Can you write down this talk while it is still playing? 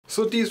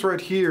So these right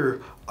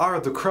here are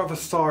the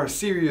Gravastar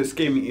Sirius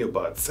Gaming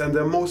Earbuds, and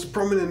their most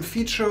prominent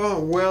feature,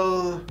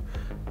 well,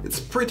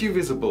 it's pretty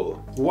visible.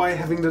 Why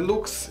having the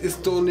looks is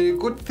the only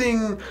good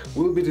thing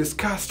will be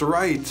discussed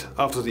right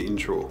after the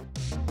intro.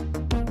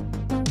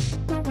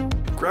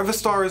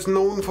 Gravastar is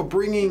known for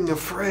bringing a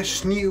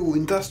fresh, new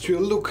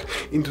industrial look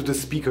into the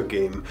speaker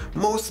game,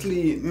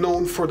 mostly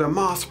known for their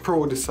Mass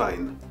Pro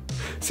design.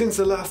 Since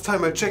the last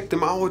time I checked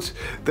them out,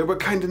 they were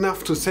kind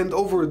enough to send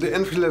over the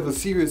entry-level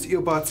Sirius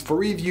earbuds for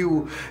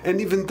review,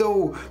 and even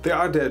though they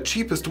are their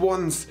cheapest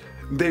ones,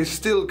 they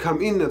still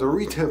come in at a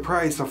retail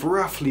price of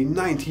roughly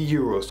 90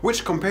 euros,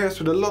 which compares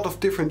with a lot of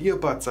different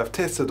earbuds I've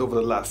tested over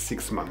the last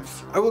 6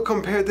 months. I will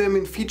compare them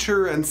in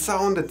feature and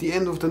sound at the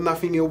end of the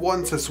Nothing Ear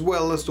ones, as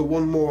well as the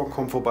One More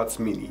ComfoBuds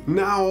Mini.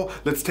 Now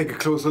let's take a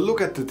closer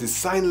look at the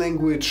design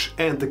language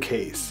and the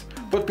case.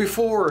 But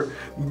before,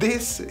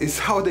 this is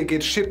how they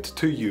get shipped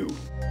to you.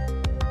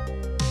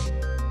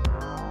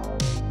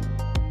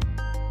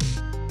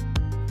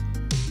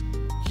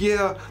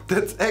 Yeah,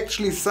 that's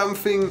actually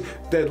something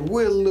that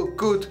will look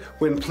good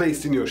when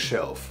placed in your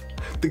shelf.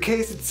 The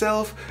case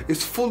itself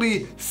is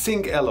fully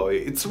zinc alloy,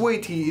 it's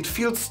weighty, it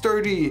feels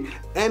sturdy,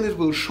 and it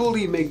will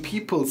surely make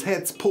people's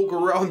heads poke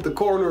around the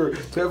corner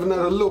to have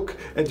another look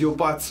at your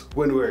buds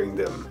when wearing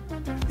them.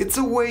 It's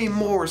a way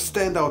more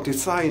standout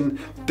design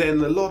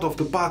than a lot of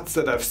the buds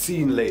that I've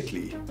seen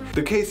lately.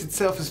 The case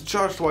itself is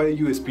charged via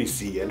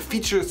USB-C and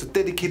features a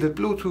dedicated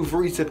Bluetooth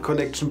reset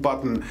connection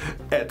button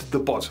at the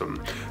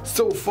bottom.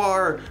 So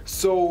far,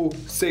 so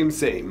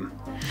same.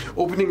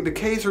 Opening the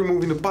case,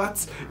 removing the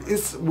buds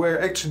is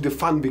where actually the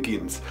fun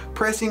begins.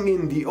 Pressing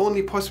in the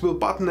only possible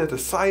button at the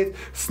side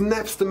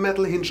snaps the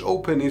metal hinge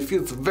open. It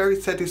feels very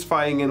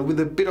satisfying, and with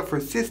a bit of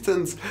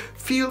resistance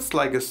feels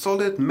like a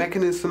solid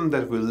mechanism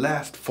that will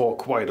last for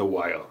quite a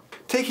while.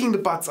 Taking the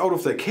buds out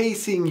of their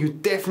casing, you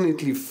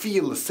definitely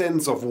feel a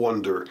sense of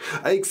wonder.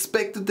 I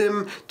expected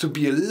them to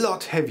be a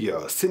lot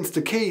heavier, since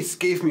the case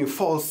gave me a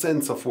false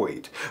sense of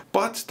weight.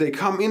 But they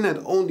come in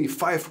at only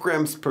 5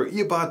 grams per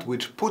earbud,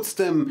 which puts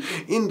them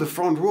in the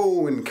front row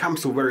when it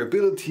comes to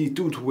variability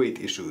due to weight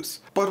issues.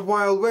 But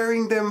while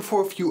wearing them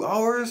for a few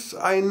hours,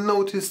 I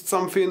noticed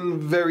something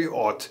very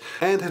odd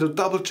and had to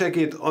double check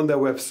it on their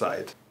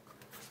website.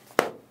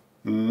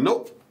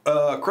 Nope.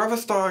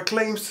 Gravastar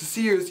claims the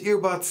Sirius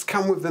earbuds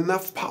come with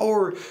enough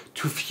power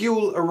to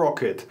fuel a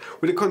rocket,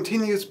 with a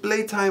continuous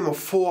playtime of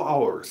 4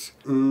 hours.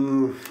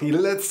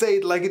 Let's say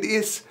it like it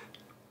is.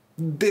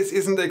 This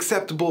isn't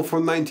acceptable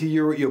for 90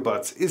 euro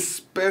earbuds,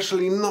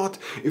 especially not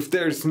if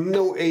there's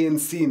no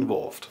ANC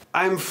involved.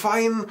 I'm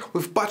fine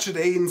with budget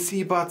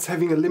ANC buds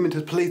having a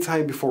limited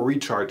playtime before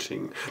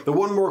recharging. The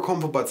One More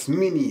ComfoBuds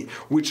Mini,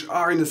 which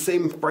are in the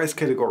same price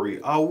category,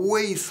 are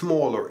way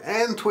smaller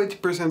and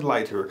 20%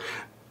 lighter.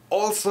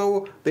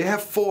 Also, they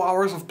have 4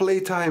 hours of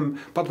playtime,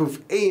 but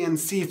with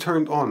ANC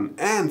turned on,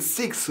 and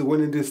 6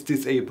 when it is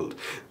disabled.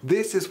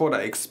 This is what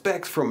I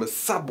expect from a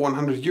sub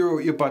 100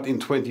 euro earbud in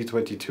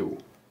 2022.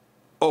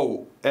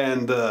 Oh,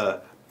 and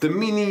the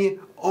Mini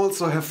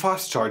also have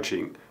fast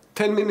charging.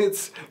 10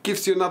 minutes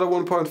gives you another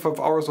 1.5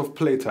 hours of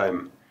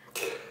playtime.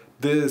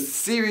 The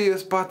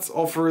Sirius buds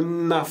offer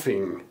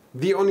nothing.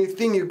 The only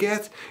thing you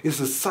get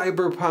is a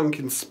cyberpunk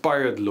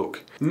inspired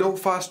look. No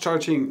fast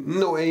charging,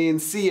 no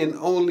ANC, and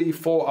only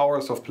 4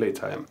 hours of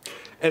playtime.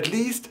 At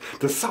least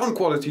the sound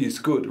quality is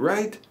good,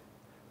 right?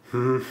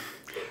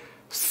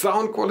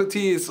 Sound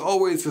quality is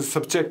always a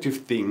subjective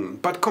thing,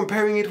 but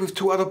comparing it with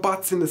 2 other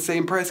buds in the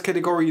same price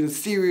category, the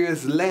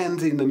Sirius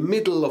land in the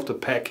middle of the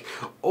pack,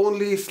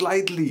 only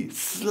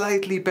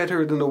slightly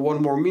better than the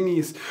One More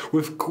Minis,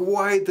 with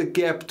quite a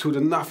gap to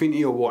the Nothing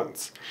Ear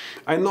ones.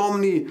 I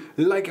normally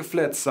like a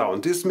flat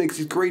sound. This makes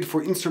it great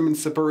for instrument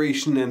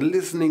separation and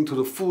listening to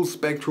the full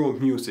spectrum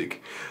of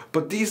music.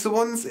 But these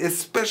ones,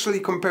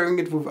 especially comparing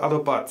it with other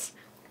buds,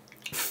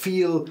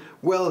 feel,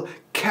 well,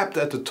 capped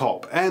at the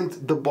top and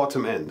the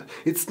bottom end.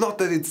 It's not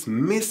that it's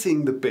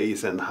missing the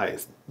bass and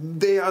highs.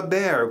 They are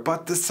there,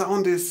 but the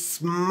sound is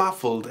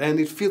muffled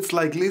and it feels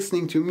like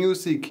listening to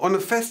music on a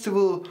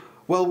festival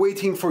while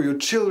waiting for your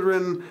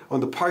children on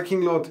the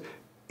parking lot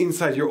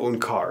inside your own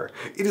car.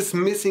 It is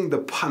missing the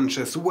punch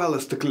as well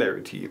as the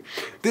clarity.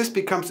 This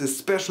becomes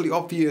especially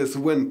obvious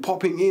when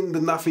popping in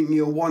the Nothing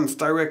Ear ones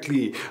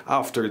directly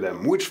after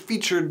them, which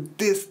feature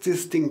this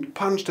distinct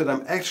punch that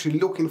I'm actually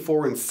looking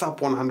for in sub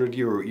 100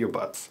 euro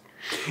earbuds.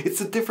 It's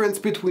the difference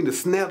between the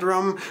snare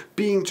drum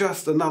being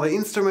just another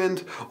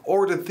instrument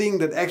or the thing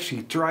that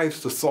actually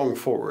drives the song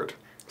forward.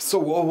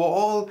 So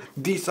overall,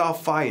 these are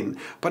fine,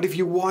 but if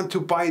you want to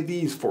buy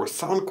these for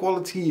sound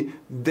quality,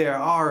 there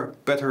are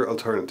better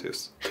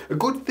alternatives. A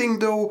good thing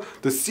though,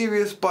 the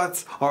Sirius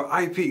buds are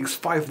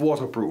IPX5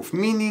 waterproof,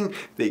 meaning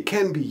they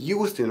can be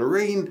used in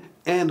rain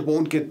and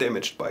won't get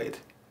damaged by it.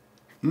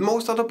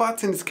 Most other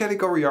buds in this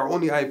category are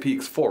only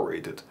IPX4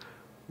 rated.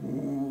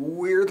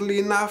 Weirdly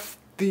enough,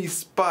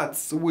 these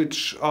buds,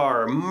 which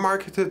are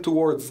marketed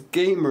towards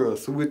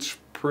gamers, which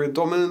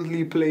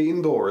predominantly play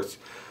indoors,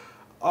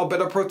 are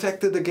better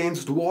protected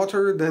against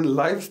water than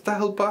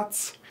lifestyle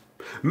buds.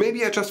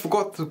 Maybe I just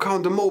forgot to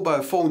count the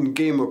mobile phone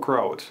gamer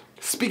crowd.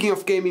 Speaking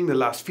of gaming, the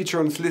last feature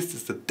on this list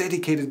is the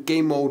dedicated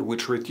game mode,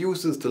 which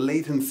reduces the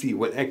latency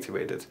when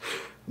activated.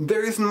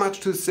 There isn't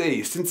much to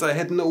say, since I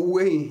had no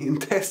way in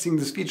testing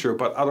this feature,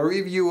 but other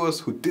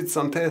reviewers who did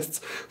some tests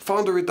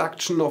found a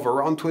reduction of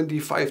around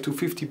 25 to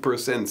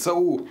 50%,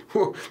 so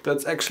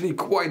that's actually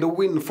quite a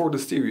win for the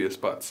Sirius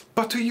Buds.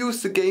 But to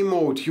use the game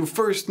mode, you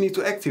first need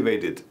to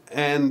activate it.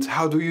 And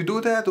how do you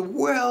do that?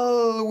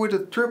 Well, with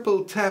a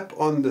triple tap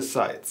on the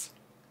sides.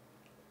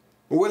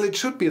 Well, it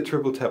should be a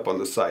triple tap on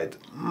the side.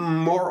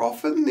 More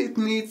often it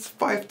needs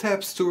 5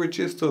 taps to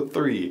register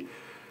 3.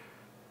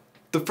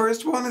 The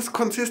first one is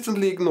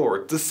consistently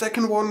ignored. The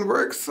second one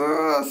works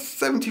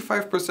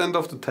 75%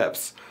 of the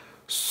taps.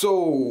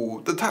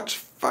 So the touch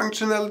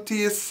functionality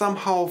is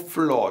somehow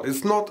flawed.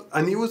 It's not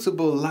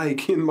unusable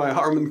like in my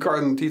Harman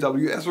Kardon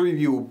TWS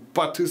review,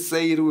 but to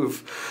say it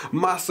with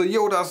Master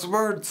Yoda's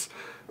words,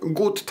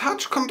 good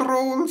touch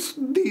controls,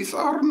 these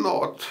are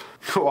not.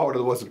 Wow,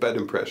 that was a bad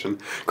impression.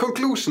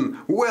 Conclusion,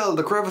 well,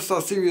 the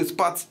Gravastar Sirius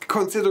Buds,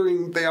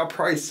 considering they are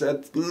priced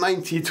at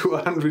 90 to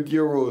 100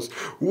 euros,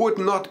 would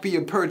not be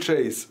a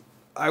purchase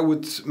I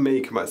would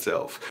make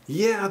myself.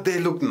 Yeah, they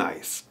look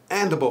nice,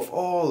 and above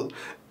all,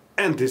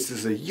 and this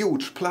is a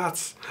huge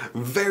plus,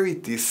 very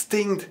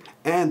distinct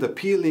and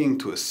appealing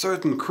to a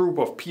certain group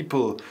of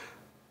people,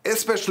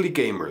 especially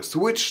gamers,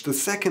 which the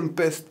second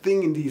best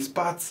thing in these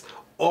buds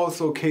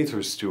also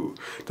caters to.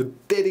 The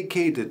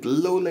dedicated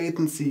low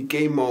latency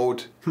game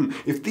mode.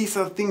 If these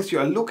are things you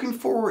are looking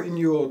for in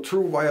your true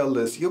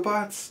wireless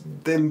earbuds,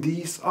 then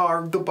these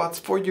are the buds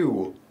for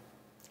you.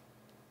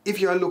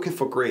 If you are looking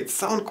for great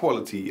sound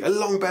quality, a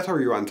long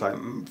battery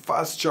runtime,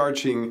 fast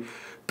charging,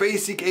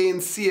 basic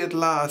ANC at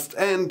last,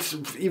 and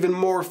even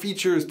more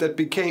features that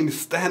became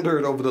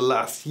standard over the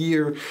last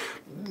year,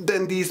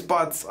 then these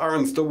buds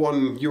aren't the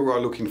one you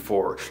are looking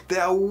for.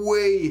 There are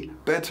way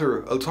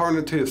better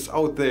alternatives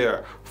out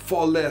there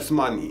for less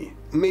money.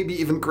 Maybe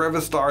even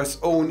Gravastar's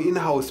own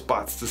in-house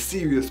buds, the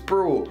Sirius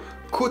Pro,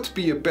 could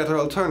be a better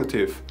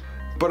alternative.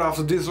 But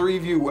after this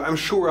review, I'm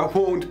sure I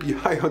won't be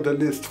high on the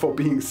list for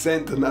being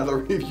sent another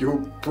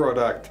review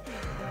product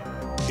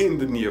in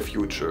the near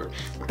future.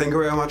 Thank you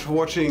very much for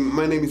watching.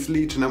 My name is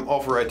Leech and I'm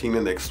off writing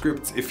the next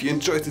scripts. If you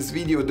enjoyed this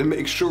video, then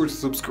make sure to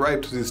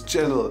subscribe to this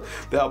channel.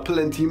 There are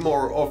plenty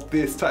more of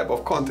this type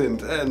of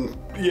content and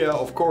yeah,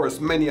 of course,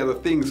 many other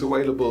things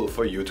available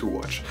for you to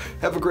watch.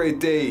 Have a great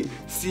day,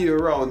 see you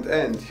around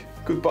and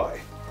goodbye.